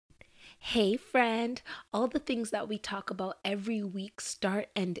Hey, friend, all the things that we talk about every week start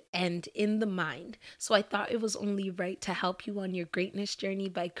and end in the mind. So I thought it was only right to help you on your greatness journey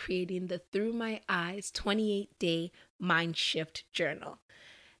by creating the Through My Eyes 28-day Mind Shift Journal.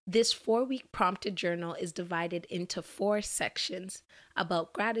 This 4-week prompted journal is divided into 4 sections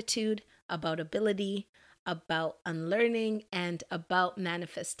about gratitude, about ability, about unlearning, and about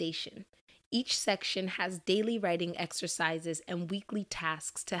manifestation. Each section has daily writing exercises and weekly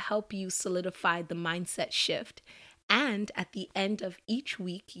tasks to help you solidify the mindset shift. And at the end of each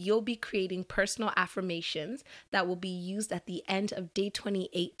week, you'll be creating personal affirmations that will be used at the end of day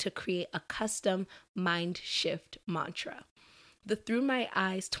 28 to create a custom mind shift mantra. The Through My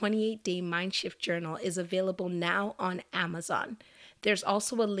Eyes 28-day Mind Shift Journal is available now on Amazon. There's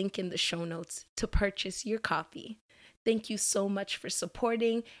also a link in the show notes to purchase your copy. Thank you so much for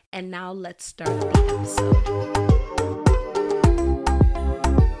supporting, and now let's start the episode.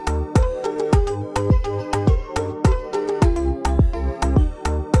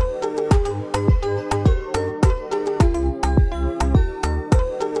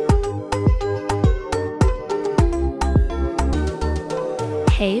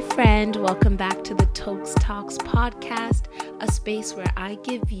 Hey friend, welcome back to the Tokes Talks podcast, a space where I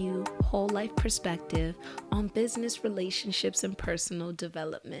give you whole life perspective on business, relationships, and personal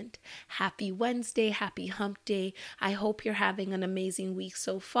development. Happy Wednesday, happy hump day. I hope you're having an amazing week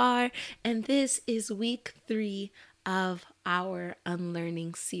so far, and this is week 3 of our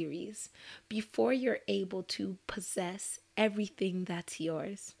unlearning series. Before you're able to possess everything that's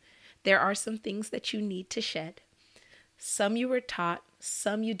yours, there are some things that you need to shed. Some you were taught,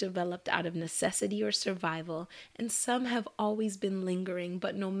 some you developed out of necessity or survival, and some have always been lingering,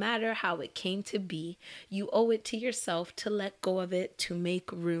 but no matter how it came to be, you owe it to yourself to let go of it to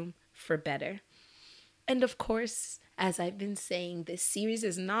make room for better. And of course, as I've been saying, this series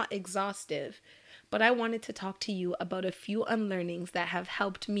is not exhaustive, but I wanted to talk to you about a few unlearnings that have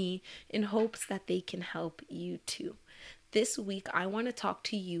helped me in hopes that they can help you too. This week, I want to talk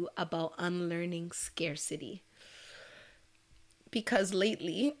to you about unlearning scarcity. Because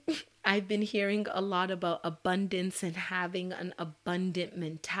lately, I've been hearing a lot about abundance and having an abundant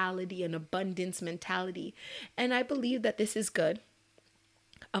mentality, an abundance mentality. And I believe that this is good,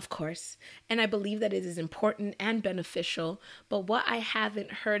 of course. And I believe that it is important and beneficial. But what I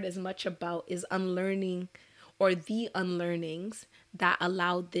haven't heard as much about is unlearning or the unlearnings that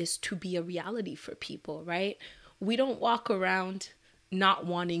allowed this to be a reality for people, right? We don't walk around not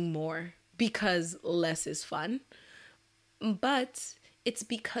wanting more because less is fun. But it's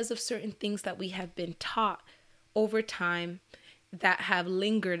because of certain things that we have been taught over time that have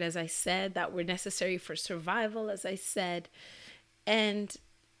lingered, as I said, that were necessary for survival, as I said. And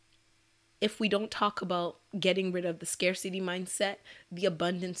if we don't talk about getting rid of the scarcity mindset, the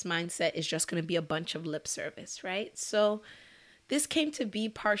abundance mindset is just going to be a bunch of lip service, right? So this came to be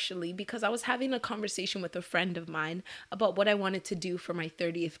partially because I was having a conversation with a friend of mine about what I wanted to do for my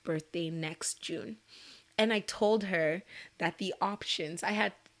 30th birthday next June. And I told her that the options,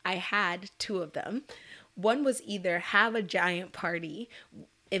 I had 2 of them. One was either have a giant party,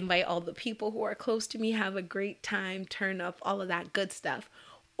 invite all the people who are close to me, have a great time, turn up, all of that good stuff.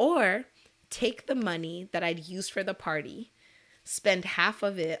 Or take the money that I'd use for the party, spend half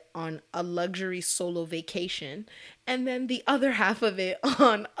of it on a luxury solo vacation, and then the other half of it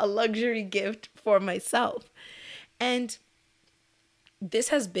on a luxury gift for myself. And this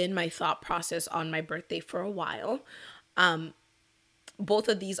has been my thought process on my birthday for a while. Both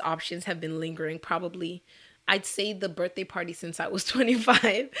of these options have been lingering probably, I'd say the birthday party since I was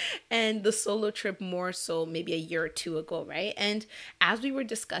 25 and the solo trip more so maybe a year or 2 ago, right? And as we were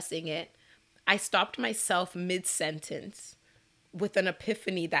discussing it, I stopped myself mid-sentence with an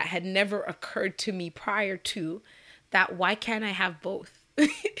epiphany that had never occurred to me prior to that. Why can't I have both?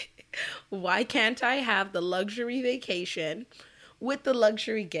 Why can't I have the luxury vacation with the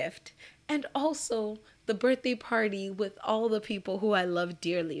luxury gift and also the birthday party with all the people who I love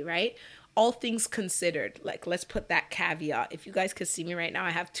dearly, right? All things considered, like let's put that caveat. If you guys could see me right now,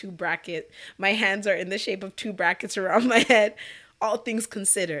 I have 2 brackets. My hands are in the shape of 2 brackets around my head. All things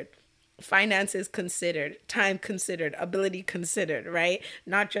considered. Finances considered, time considered, ability considered, right?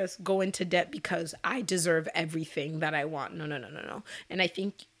 Not just go into debt because I deserve everything that I want. No. And I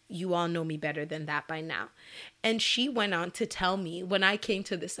think you all know me better than that by now. And she went on to tell me when I came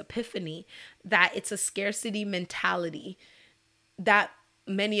to this epiphany that it's a scarcity mentality that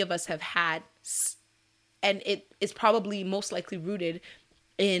many of us have had. And it is probably most likely rooted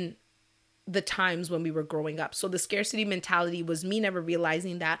in the times when we were growing up. So the scarcity mentality was me never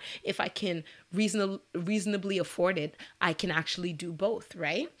realizing that if I can reasonably afford it, I can actually do both,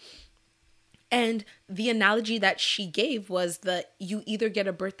 right? And the analogy that she gave was that you either get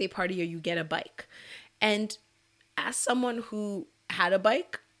a birthday party or you get a bike. And as someone who had a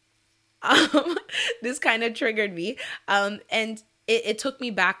bike, this kind of triggered me. And it took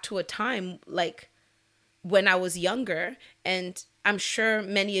me back to a time like when I was younger. And I'm sure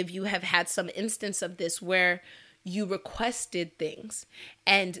many of you have had some instance of this where you requested things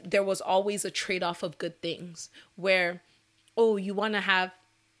and there was always a trade-off of good things where, oh, you want to have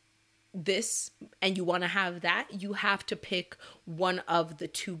this and you want to have that, you have to pick one of the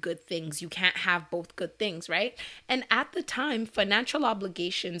two good things. You can't have both good things, right? And at the time, financial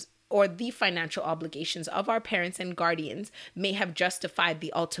obligations or the financial obligations of our parents and guardians may have justified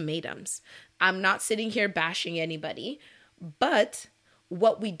the ultimatums. I'm not sitting here bashing anybody, but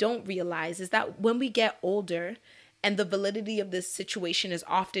what we don't realize is that when we get older and the validity of this situation is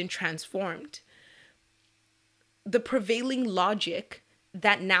often transformed, the prevailing logic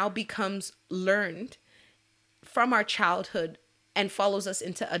that now becomes learned from our childhood and follows us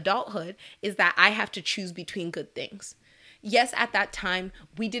into adulthood is that I have to choose between good things. Yes, at that time,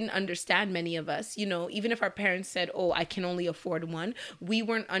 we didn't understand, many of us, you know, even if our parents said, oh, I can only afford one, we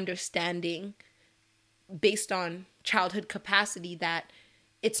weren't understanding based on childhood capacity that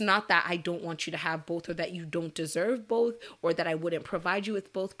it's not that I don't want you to have both or that you don't deserve both or that I wouldn't provide you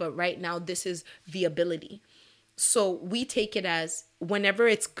with both, but right now this is the ability. So we take it as whenever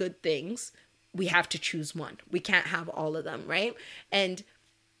it's good things, we have to choose one. We can't have all of them, right? And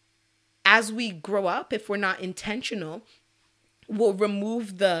as we grow up, if we're not intentional, we'll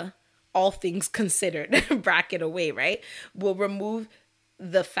remove the all things considered bracket away, right? We'll remove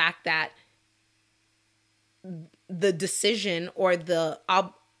the fact that the decision or the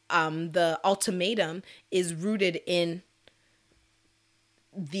ultimatum is rooted in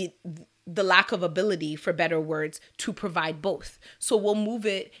the lack of ability, for better words, to provide both. So we'll move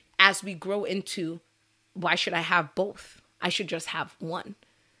it as we grow into, why should I have both? I should just have one.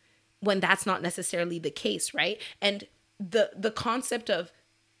 When that's not necessarily the case, right? And the concept of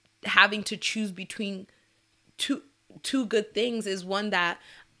having to choose between two good things is one that,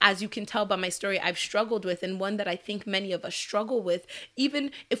 as you can tell by my story, I've struggled with, and one that I think many of us struggle with.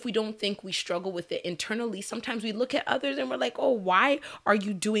 Even if we don't think we struggle with it internally, sometimes we look at others and we're like, oh, why are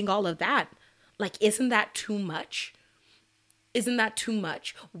you doing all of that? Like, isn't that too much? Isn't that too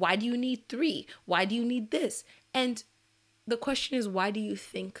much? Why do you need 3? Why do you need this? And the question is, why do you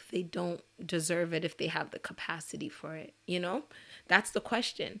think they don't deserve it if they have the capacity for it? You know, that's the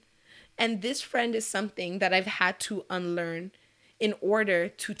question. And this friend is something that I've had to unlearn in order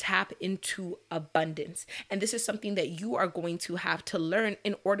to tap into abundance. And this is something that you are going to have to learn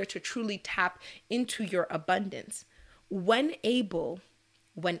in order to truly tap into your abundance. When able,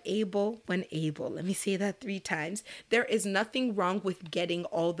 let me say that 3 times, there is nothing wrong with getting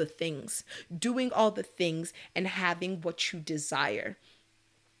all the things, doing all the things, and having what you desire.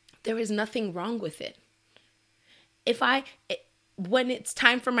 There is nothing wrong with it. When it's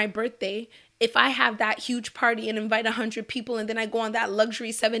time for my birthday, if I have that huge party and invite 100 people and then I go on that luxury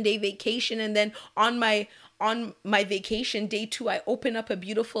 7-day vacation, and then on my vacation day 2, I open up a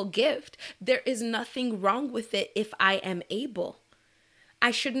beautiful gift, there is nothing wrong with it if I am able.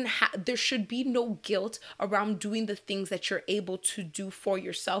 There should be no guilt around doing the things that you're able to do for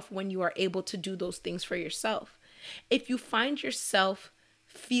yourself when you are able to do those things for yourself. If you find yourself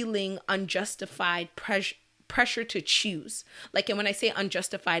feeling unjustified pressure to choose, like, and when I say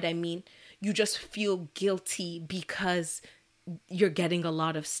unjustified, I mean you just feel guilty because you're getting a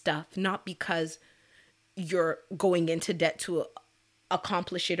lot of stuff, not because you're going into debt to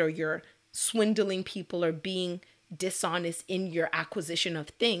accomplish it, or you're swindling people or being dishonest in your acquisition of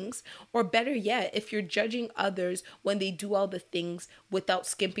things. Or better yet, if you're judging others when they do all the things without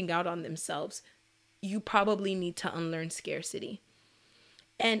skimping out on themselves, you probably need to unlearn scarcity.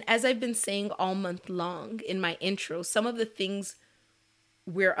 And as I've been saying all month long in my intro, some of the things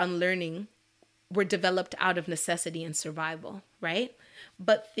we're unlearning were developed out of necessity and survival, right?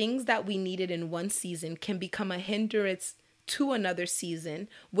 But things that we needed in one season can become a hindrance to another season,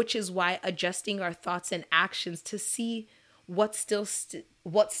 which is why adjusting our thoughts and actions to see what still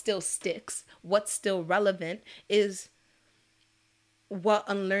sticks, what's still relevant, is what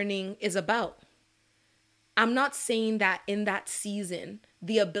unlearning is about. I'm not saying that in that season,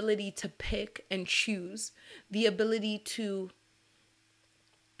 the ability to pick and choose, the ability to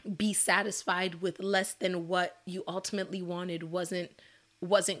be satisfied with less than what you ultimately wanted wasn't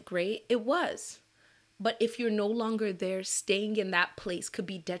great. It was. But if you're no longer there, staying in that place could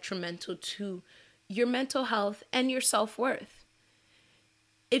be detrimental to your mental health and your self-worth.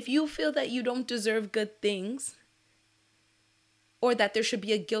 If you feel that you don't deserve good things, or that there should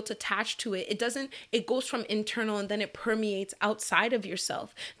be a guilt attached to it. It goes from internal and then it permeates outside of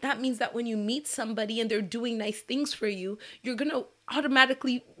yourself. That means that when you meet somebody and they're doing nice things for you, you're going to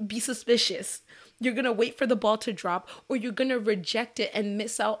automatically be suspicious. You're going to wait for the ball to drop, or you're going to reject it and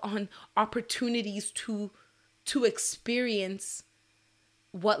miss out on opportunities to experience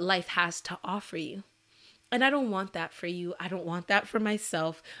what life has to offer you. And I don't want that for you. I don't want that for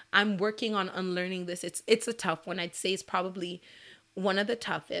myself. I'm working on unlearning this. It's a tough one. I'd say it's probably one of the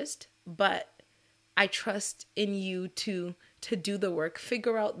toughest, but I trust in you to do the work.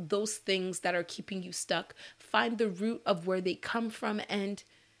 Figure out those things that are keeping you stuck. Find the root of where they come from and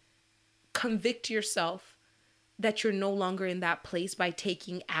convict yourself that you're no longer in that place by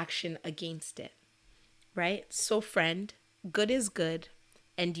taking action against it. Right? So friend, good is good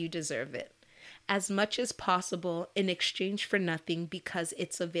and you deserve it. As much as possible in exchange for nothing, because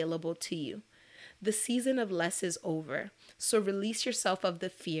it's available to you. The season of less is over, so release yourself of the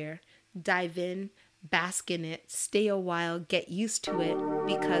fear, dive in, bask in it, stay a while, get used to it,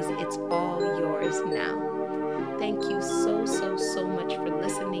 because it's all yours now. Thank you so much for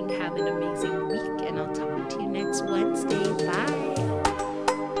listening. Have an amazing week, and I'll talk to you next Wednesday. Bye.